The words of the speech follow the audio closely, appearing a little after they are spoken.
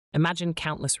Imagine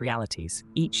countless realities,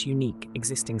 each unique,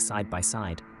 existing side by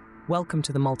side. Welcome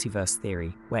to the multiverse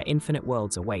theory, where infinite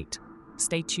worlds await.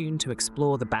 Stay tuned to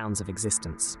explore the bounds of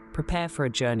existence. Prepare for a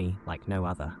journey like no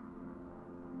other.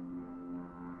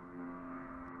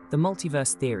 The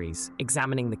multiverse theories,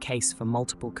 examining the case for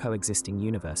multiple coexisting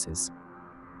universes.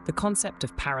 The concept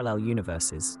of parallel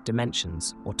universes,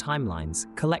 dimensions, or timelines,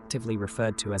 collectively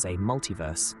referred to as a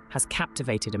multiverse, has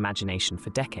captivated imagination for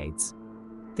decades.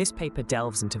 This paper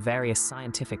delves into various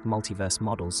scientific multiverse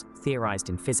models theorized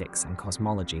in physics and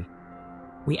cosmology.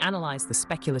 We analyze the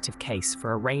speculative case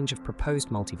for a range of proposed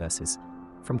multiverses,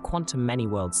 from quantum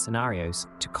many-worlds scenarios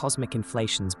to cosmic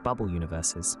inflation's bubble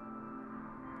universes.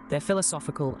 Their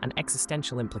philosophical and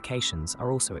existential implications are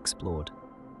also explored.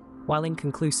 While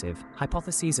inconclusive,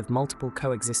 hypotheses of multiple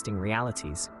coexisting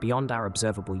realities beyond our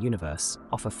observable universe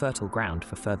offer fertile ground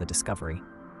for further discovery.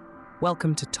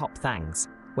 Welcome to Thangs,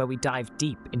 where we dive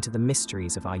deep into the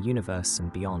mysteries of our universe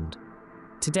and beyond.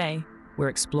 Today, we're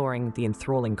exploring the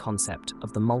enthralling concept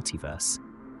of the multiverse,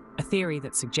 a theory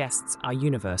that suggests our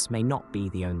universe may not be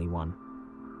the only one.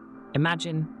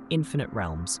 Imagine infinite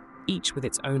realms, each with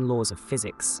its own laws of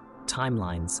physics,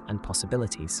 timelines, and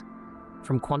possibilities.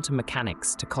 From quantum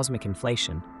mechanics to cosmic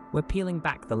inflation, we're peeling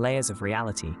back the layers of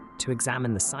reality to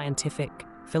examine the scientific,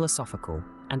 philosophical,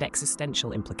 and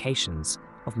existential implications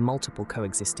of multiple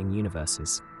coexisting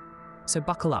universes. So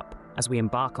buckle up as we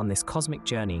embark on this cosmic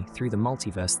journey through the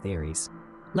multiverse theories.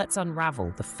 Let's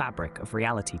unravel the fabric of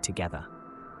reality together.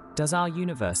 Does our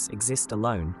universe exist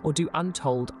alone, or do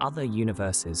untold other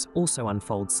universes also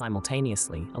unfold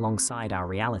simultaneously alongside our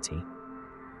reality?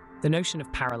 The notion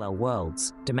of parallel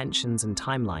worlds, dimensions, and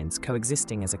timelines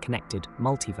coexisting as a connected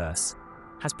multiverse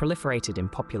has proliferated in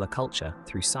popular culture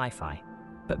through sci-fi.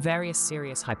 But various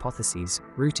serious hypotheses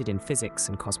rooted in physics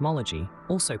and cosmology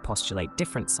also postulate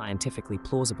different scientifically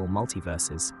plausible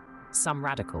multiverses, some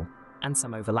radical and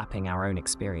some overlapping our own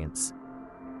experience.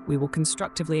 We will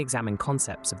constructively examine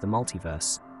concepts of the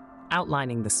multiverse,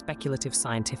 outlining the speculative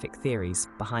scientific theories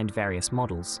behind various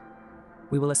models.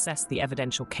 We will assess the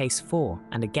evidential case for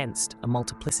and against a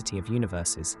multiplicity of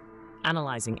universes,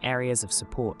 analyzing areas of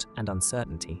support and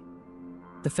uncertainty.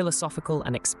 The philosophical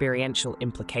and experiential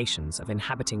implications of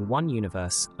inhabiting one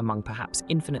universe among perhaps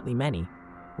infinitely many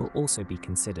will also be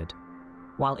considered.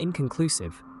 While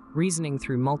inconclusive, reasoning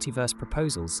through multiverse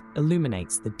proposals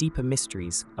illuminates the deeper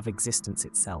mysteries of existence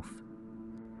itself.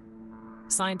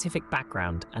 Scientific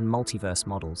background and multiverse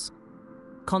models.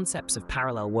 Concepts of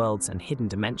parallel worlds and hidden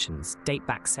dimensions date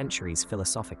back centuries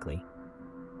philosophically.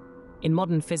 In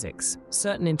modern physics,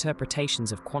 certain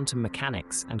interpretations of quantum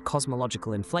mechanics and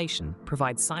cosmological inflation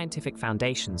provide scientific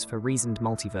foundations for reasoned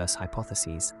multiverse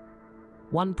hypotheses.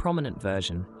 One prominent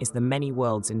version is the many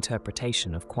worlds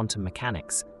interpretation of quantum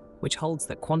mechanics, which holds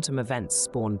that quantum events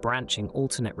spawn branching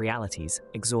alternate realities,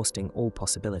 exhausting all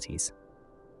possibilities.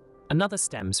 Another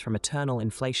stems from eternal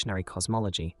inflationary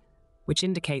cosmology, which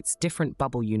indicates different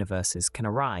bubble universes can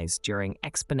arise during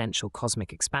exponential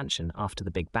cosmic expansion after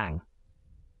the Big Bang.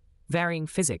 Varying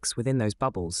physics within those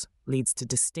bubbles leads to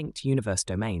distinct universe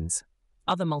domains.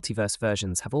 Other multiverse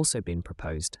versions have also been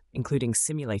proposed, including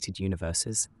simulated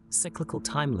universes, cyclical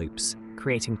time loops,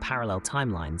 creating parallel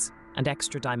timelines, and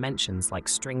extra dimensions like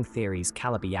string theory's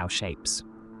Calabi-Yau shapes.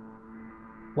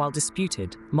 While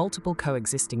disputed, multiple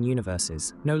coexisting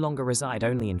universes no longer reside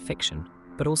only in fiction,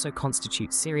 but also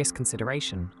constitute serious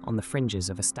consideration on the fringes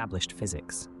of established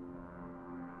physics.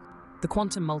 The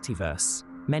quantum multiverse,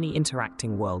 many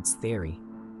interacting worlds theory.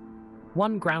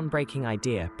 One groundbreaking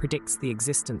idea predicts the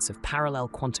existence of parallel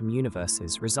quantum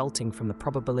universes resulting from the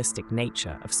probabilistic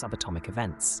nature of subatomic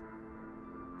events.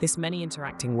 This many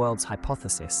interacting worlds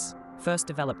hypothesis, first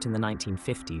developed in the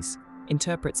 1950s,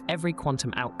 interprets every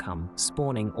quantum outcome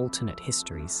spawning alternate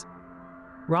histories.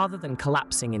 Rather than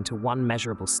collapsing into one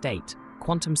measurable state,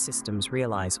 quantum systems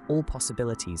realize all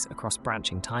possibilities across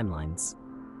branching timelines.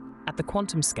 At the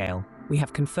quantum scale, we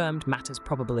have confirmed matter's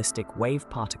probabilistic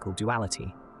wave-particle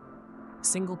duality.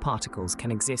 Single particles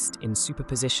can exist in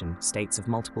superposition states of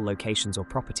multiple locations or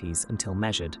properties until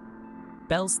measured.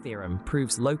 Bell's theorem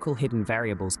proves local hidden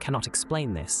variables cannot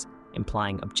explain this,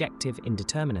 implying objective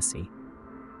indeterminacy.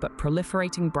 But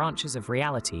proliferating branches of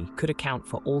reality could account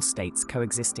for all states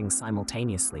coexisting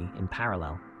simultaneously in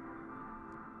parallel.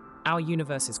 Our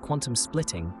universe's quantum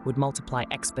splitting would multiply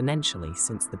exponentially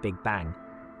since the Big Bang,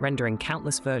 rendering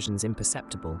countless versions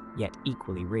imperceptible yet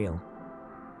equally real.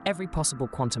 Every possible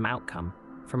quantum outcome,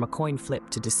 from a coin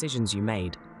flip to decisions you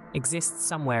made, exists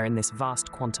somewhere in this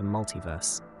vast quantum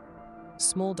multiverse.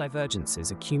 Small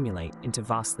divergences accumulate into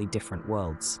vastly different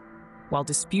worlds. While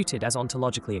disputed as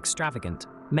ontologically extravagant,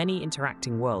 many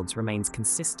interacting worlds remains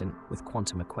consistent with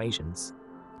quantum equations.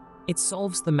 It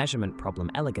solves the measurement problem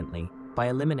elegantly by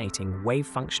eliminating wave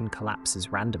function collapse's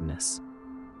randomness.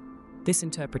 This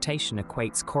interpretation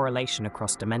equates correlation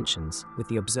across dimensions with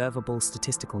the observable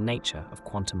statistical nature of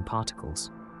quantum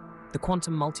particles. The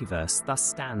quantum multiverse thus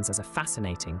stands as a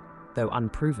fascinating, though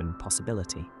unproven,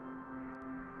 possibility.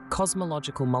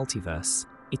 Cosmological multiverse,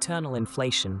 eternal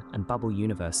inflation and bubble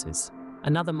universes.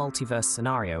 Another multiverse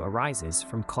scenario arises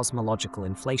from cosmological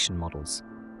inflation models.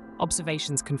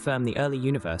 Observations confirm the early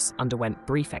universe underwent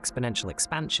brief exponential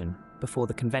expansion before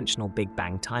the conventional Big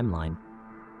Bang timeline.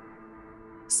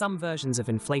 Some versions of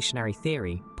inflationary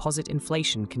theory posit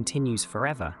inflation continues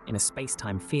forever in a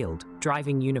space-time field,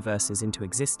 driving universes into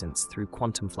existence through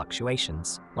quantum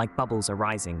fluctuations, like bubbles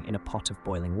arising in a pot of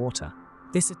boiling water.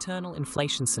 This eternal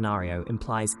inflation scenario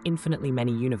implies infinitely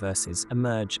many universes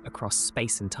emerge across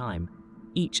space and time,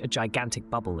 each a gigantic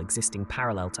bubble existing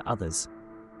parallel to others.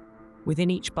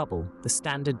 Within each bubble, the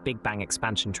standard Big Bang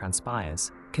expansion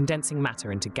transpires, condensing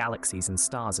matter into galaxies and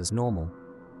stars as normal.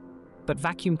 But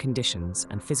vacuum conditions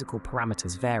and physical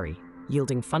parameters vary,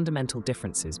 yielding fundamental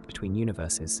differences between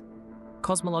universes.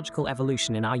 Cosmological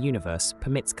evolution in our universe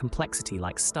permits complexity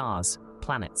like stars,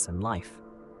 planets, and life.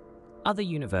 Other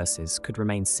universes could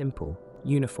remain simple,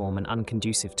 uniform, and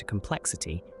unconducive to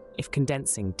complexity if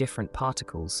condensing different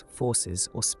particles, forces,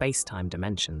 or space-time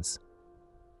dimensions.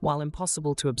 While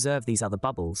impossible to observe these other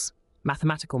bubbles,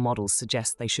 mathematical models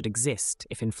suggest they should exist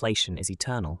if inflation is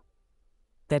eternal.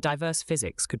 Their diverse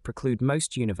physics could preclude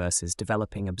most universes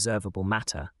developing observable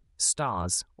matter,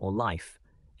 stars, or life,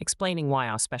 explaining why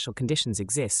our special conditions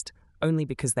exist only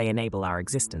because they enable our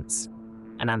existence,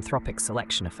 an anthropic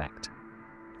selection effect.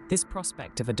 This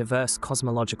prospect of a diverse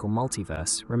cosmological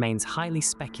multiverse remains highly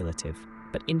speculative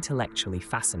but intellectually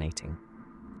fascinating.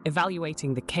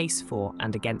 Evaluating the case for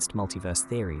and against multiverse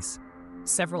theories,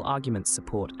 several arguments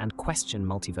support and question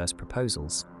multiverse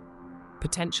proposals.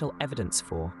 Potential evidence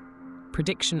for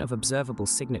prediction of observable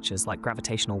signatures like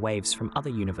gravitational waves from other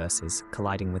universes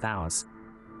colliding with ours,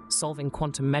 solving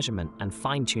quantum measurement and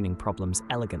fine-tuning problems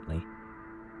elegantly,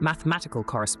 mathematical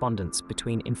correspondence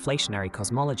between inflationary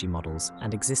cosmology models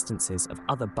and existences of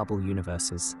other bubble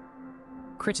universes,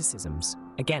 criticisms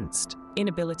against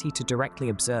inability to directly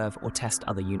observe or test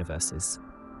other universes,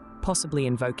 possibly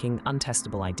invoking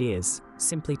untestable ideas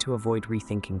simply to avoid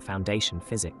rethinking foundation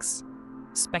physics,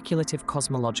 speculative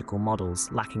cosmological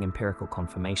models lacking empirical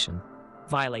confirmation,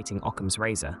 violating Occam's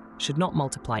razor, should not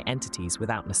multiply entities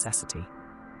without necessity.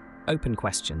 Open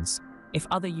questions. If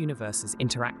other universes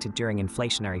interacted during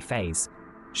inflationary phase,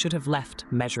 should have left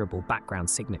measurable background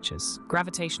signatures.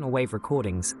 Gravitational wave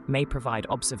recordings may provide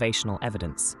observational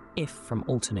evidence, if from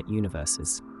alternate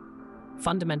universes.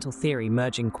 Fundamental theory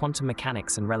merging quantum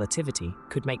mechanics and relativity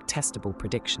could make testable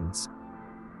predictions.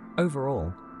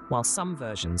 Overall, while some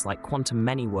versions like quantum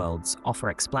many-worlds offer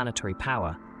explanatory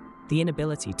power, the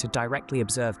inability to directly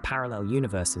observe parallel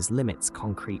universes limits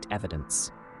concrete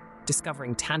evidence.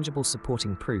 Discovering tangible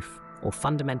supporting proof or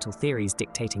fundamental theories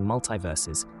dictating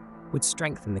multiverses would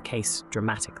strengthen the case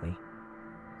dramatically.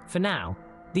 For now,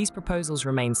 these proposals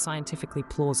remain scientifically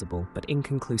plausible but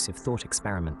inconclusive thought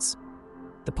experiments.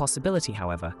 The possibility,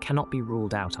 however, cannot be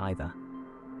ruled out either.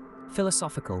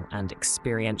 Philosophical and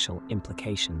experiential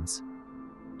implications.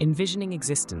 Envisioning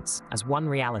existence as one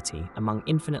reality among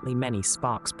infinitely many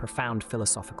sparks profound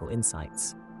philosophical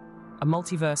insights. A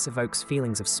multiverse evokes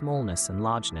feelings of smallness and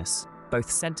largeness, both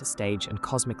center stage and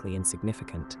cosmically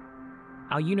insignificant.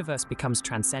 Our universe becomes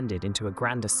transcended into a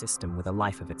grander system with a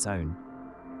life of its own.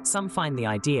 Some find the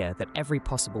idea that every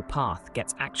possible path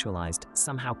gets actualized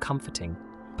somehow comforting,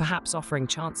 perhaps offering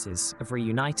chances of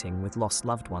reuniting with lost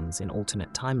loved ones in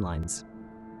alternate timelines.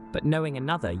 But knowing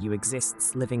another you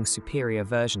exists living superior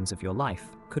versions of your life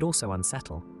could also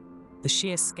unsettle. The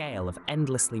sheer scale of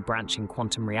endlessly branching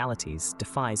quantum realities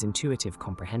defies intuitive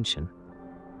comprehension.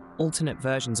 Alternate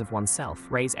versions of oneself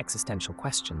raise existential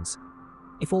questions.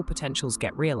 If all potentials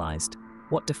get realized,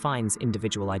 what defines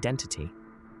individual identity?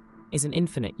 Is an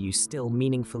infinite you still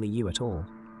meaningfully you at all?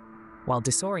 While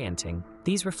disorienting,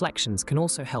 these reflections can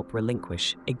also help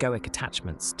relinquish egoic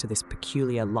attachments to this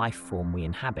peculiar life form we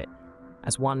inhabit,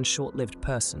 as one short-lived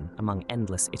person among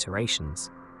endless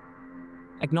iterations.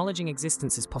 Acknowledging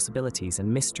existence's possibilities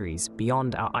and mysteries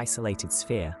beyond our isolated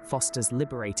sphere fosters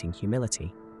liberating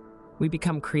humility. We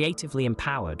become creatively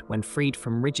empowered when freed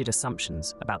from rigid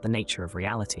assumptions about the nature of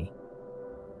reality.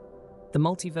 The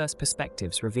multiverse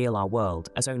perspectives reveal our world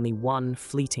as only one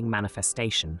fleeting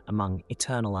manifestation among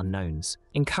eternal unknowns,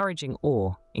 encouraging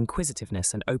awe,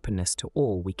 inquisitiveness, and openness to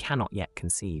all we cannot yet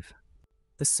conceive.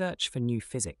 The search for new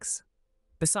physics.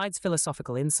 Besides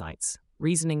philosophical insights,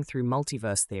 reasoning through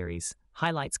multiverse theories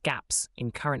highlights gaps in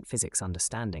current physics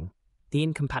understanding. The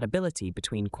incompatibility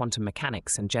between quantum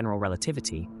mechanics and general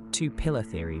relativity, two pillar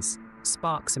theories,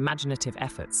 sparks imaginative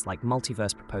efforts like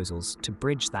multiverse proposals to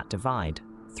bridge that divide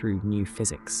through new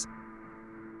physics.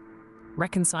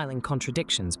 Reconciling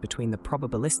contradictions between the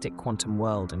probabilistic quantum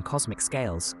world and cosmic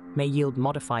scales may yield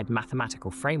modified mathematical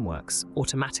frameworks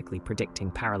automatically predicting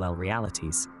parallel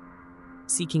realities.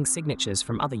 Seeking signatures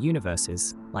from other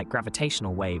universes, like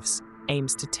gravitational waves,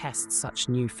 aims to test such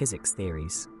new physics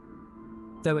theories.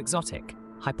 Though exotic,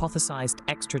 hypothesized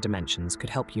extra dimensions could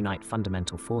help unite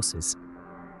fundamental forces.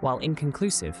 While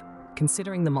inconclusive,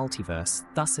 considering the multiverse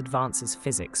thus advances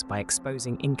physics by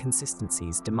exposing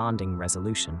inconsistencies demanding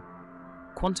resolution.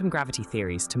 Quantum gravity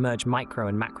theories to merge micro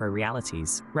and macro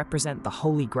realities represent the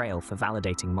holy grail for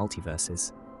validating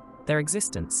multiverses. Their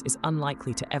existence is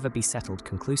unlikely to ever be settled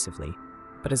conclusively,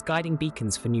 but as guiding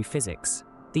beacons for new physics,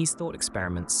 these thought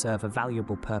experiments serve a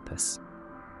valuable purpose.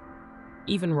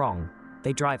 Even wrong,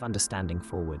 they drive understanding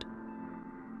forward.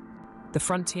 The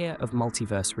frontier of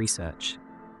multiverse research.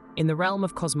 In the realm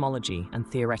of cosmology and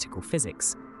theoretical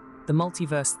physics, the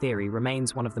multiverse theory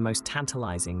remains one of the most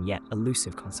tantalizing yet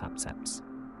elusive concepts.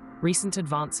 Recent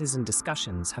advances and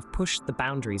discussions have pushed the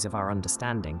boundaries of our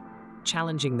understanding,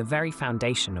 challenging the very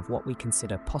foundation of what we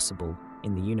consider possible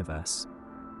in the universe.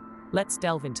 Let's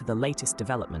delve into the latest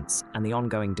developments and the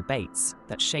ongoing debates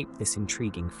that shape this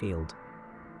intriguing field.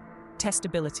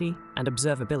 Testability and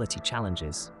observability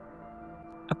challenges.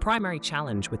 A primary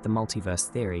challenge with the multiverse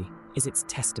theory is its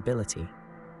testability.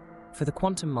 For the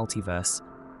quantum multiverse,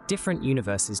 different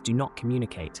universes do not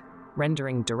communicate,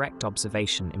 rendering direct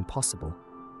observation impossible.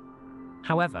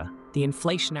 However, the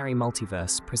inflationary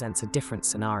multiverse presents a different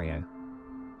scenario.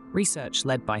 Research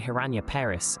led by Hiranya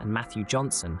Paris and Matthew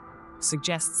Johnson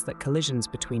suggests that collisions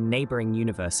between neighboring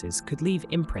universes could leave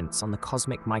imprints on the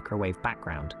cosmic microwave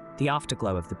background, the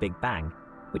afterglow of the Big Bang,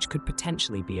 which could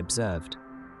potentially be observed.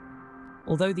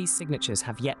 Although these signatures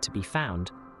have yet to be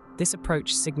found, this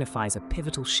approach signifies a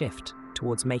pivotal shift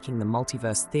towards making the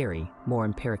multiverse theory more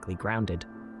empirically grounded.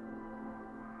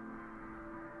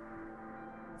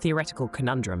 Theoretical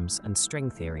conundrums and string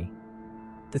theory.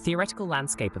 The theoretical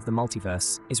landscape of the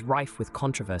multiverse is rife with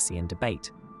controversy and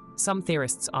debate. Some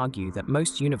theorists argue that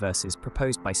most universes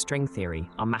proposed by string theory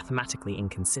are mathematically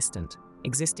inconsistent,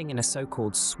 existing in a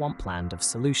so-called swampland of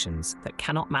solutions that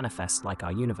cannot manifest like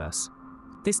our universe.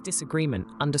 This disagreement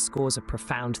underscores a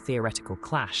profound theoretical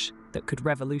clash that could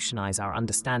revolutionize our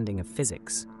understanding of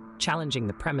physics, challenging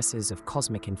the premises of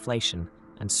cosmic inflation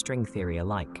and string theory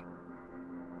alike.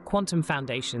 Quantum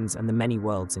foundations and the many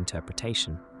worlds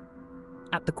interpretation.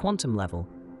 At the quantum level,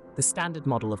 the standard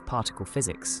model of particle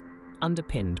physics,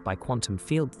 underpinned by quantum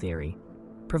field theory,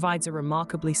 provides a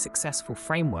remarkably successful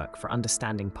framework for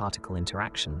understanding particle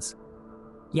interactions.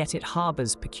 Yet it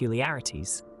harbors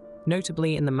peculiarities,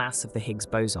 notably in the mass of the Higgs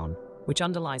boson, which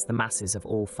underlies the masses of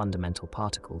all fundamental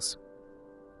particles.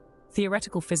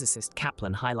 Theoretical physicist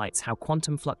Kaplan highlights how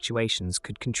quantum fluctuations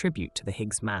could contribute to the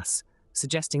Higgs mass,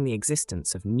 suggesting the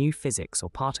existence of new physics or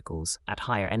particles at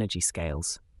higher energy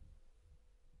scales.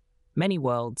 Many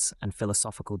worlds and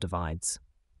philosophical divides.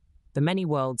 The many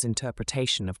worlds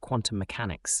interpretation of quantum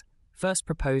mechanics, first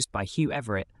proposed by Hugh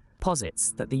Everett,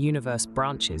 posits that the universe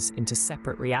branches into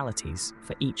separate realities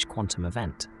for each quantum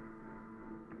event.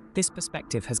 This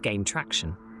perspective has gained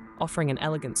traction, offering an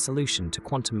elegant solution to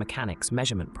quantum mechanics'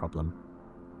 measurement problem.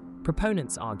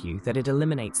 Proponents argue that it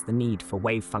eliminates the need for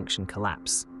wave function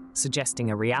collapse,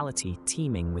 suggesting a reality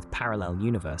teeming with parallel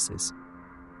universes.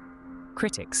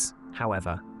 Critics,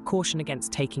 however, caution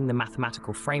against taking the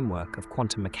mathematical framework of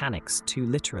quantum mechanics too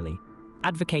literally,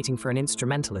 advocating for an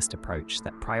instrumentalist approach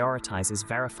that prioritizes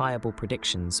verifiable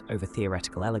predictions over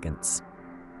theoretical elegance.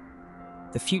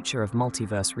 The future of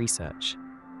multiverse research.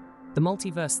 The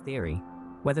multiverse theory,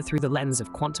 whether through the lens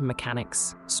of quantum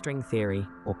mechanics, string theory,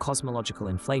 or cosmological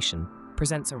inflation,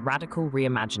 presents a radical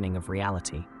reimagining of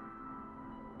reality.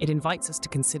 It invites us to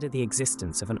consider the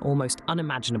existence of an almost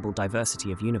unimaginable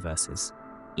diversity of universes,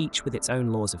 each with its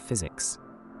own laws of physics.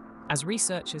 As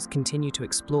researchers continue to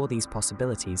explore these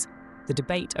possibilities, the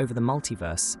debate over the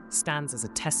multiverse stands as a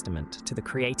testament to the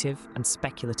creative and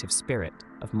speculative spirit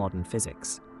of modern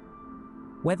physics.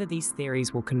 Whether these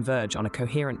theories will converge on a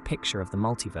coherent picture of the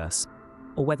multiverse,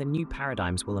 or whether new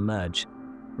paradigms will emerge,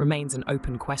 remains an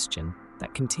open question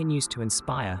that continues to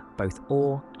inspire both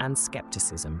awe and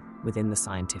skepticism within the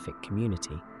scientific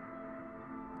community.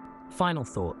 Final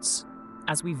thoughts.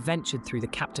 As we've ventured through the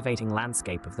captivating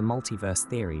landscape of the multiverse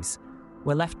theories,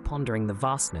 we're left pondering the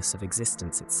vastness of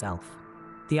existence itself.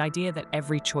 The idea that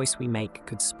every choice we make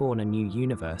could spawn a new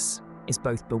universe is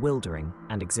both bewildering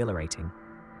and exhilarating.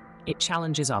 It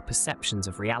challenges our perceptions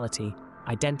of reality,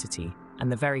 identity, and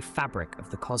the very fabric of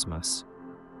the cosmos.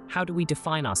 How do we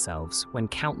define ourselves when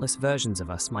countless versions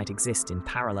of us might exist in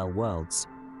parallel worlds?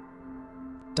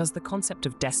 Does the concept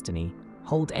of destiny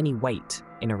hold any weight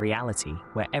in a reality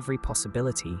where every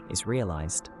possibility is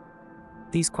realized?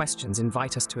 These questions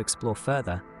invite us to explore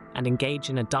further and engage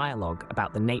in a dialogue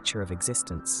about the nature of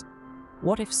existence.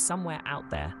 What if somewhere out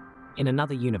there, in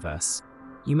another universe,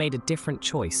 you made a different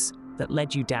choice that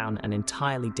led you down an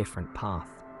entirely different path?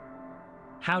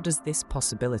 How does this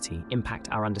possibility impact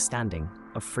our understanding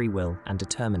of free will and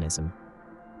determinism?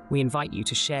 We invite you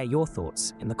to share your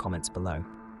thoughts in the comments below.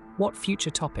 What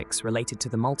future topics related to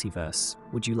the multiverse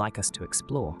would you like us to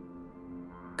explore?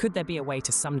 Could there be a way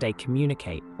to someday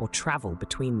communicate or travel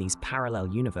between these parallel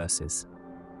universes?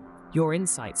 Your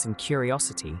insights and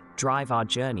curiosity drive our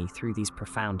journey through these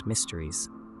profound mysteries.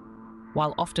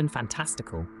 While often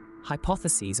fantastical,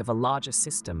 hypotheses of a larger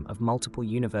system of multiple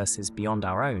universes beyond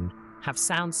our own have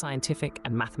sound scientific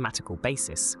and mathematical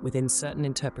basis within certain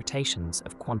interpretations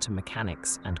of quantum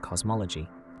mechanics and cosmology.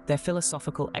 Their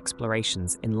philosophical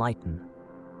explorations enlighten,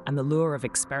 and the lure of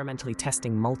experimentally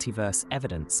testing multiverse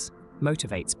evidence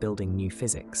motivates building new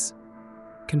physics.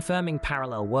 Confirming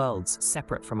parallel worlds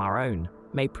separate from our own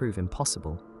may prove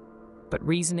impossible, but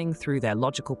reasoning through their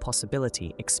logical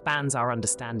possibility expands our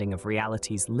understanding of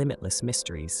reality's limitless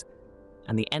mysteries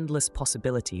and the endless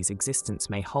possibilities existence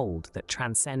may hold that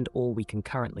transcend all we can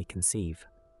currently conceive.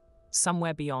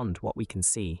 Somewhere beyond what we can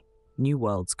see, new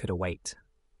worlds could await.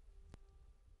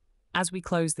 As we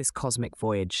close this cosmic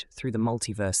voyage through the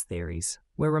multiverse theories,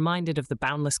 we're reminded of the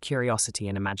boundless curiosity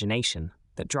and imagination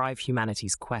that drive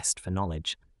humanity's quest for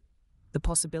knowledge. The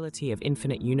possibility of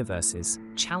infinite universes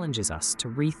challenges us to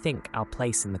rethink our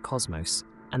place in the cosmos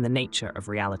and the nature of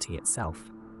reality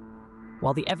itself.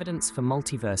 While the evidence for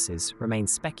multiverses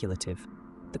remains speculative,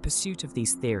 the pursuit of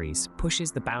these theories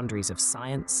pushes the boundaries of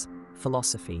science,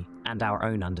 philosophy, and our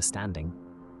own understanding.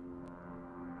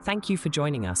 Thank you for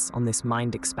joining us on this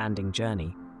mind-expanding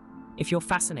journey. If you're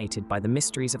fascinated by the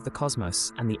mysteries of the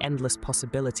cosmos and the endless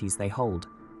possibilities they hold,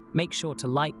 make sure to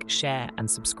like, share, and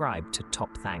subscribe to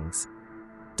Thangs.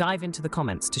 Dive into the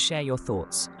comments to share your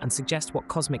thoughts and suggest what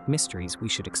cosmic mysteries we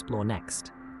should explore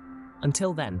next.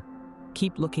 Until then,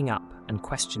 keep looking up and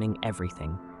questioning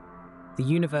everything. The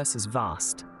universe is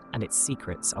vast, and its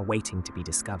secrets are waiting to be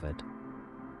discovered.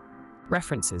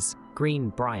 References: Green,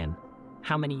 Brian.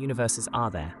 How Many Universes Are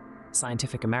There?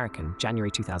 Scientific American, January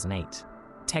 2008.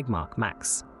 Tegmark,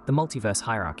 Max. The Multiverse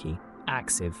Hierarchy.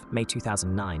 Axiv, May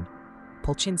 2009.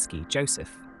 Polchinski,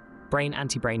 Joseph. Brain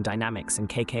Anti-Brain Dynamics and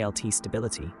KKLT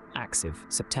Stability. Axiv,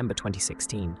 September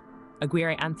 2016.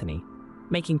 Aguirre, Anthony.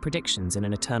 Making Predictions in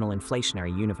an Eternal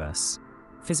Inflationary Universe.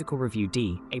 Physical Review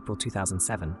D, April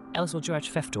 2007.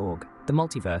 Elsorgeorge.org. The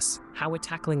Multiverse, How We're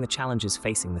Tackling the Challenges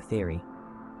Facing the Theory.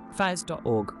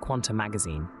 Fairs.org, Quantum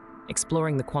Magazine.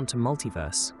 Exploring the Quantum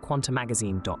Multiverse,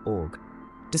 quantummagazine.org.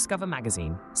 Discover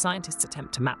Magazine, Scientists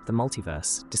Attempt to Map the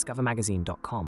Multiverse, discovermagazine.com.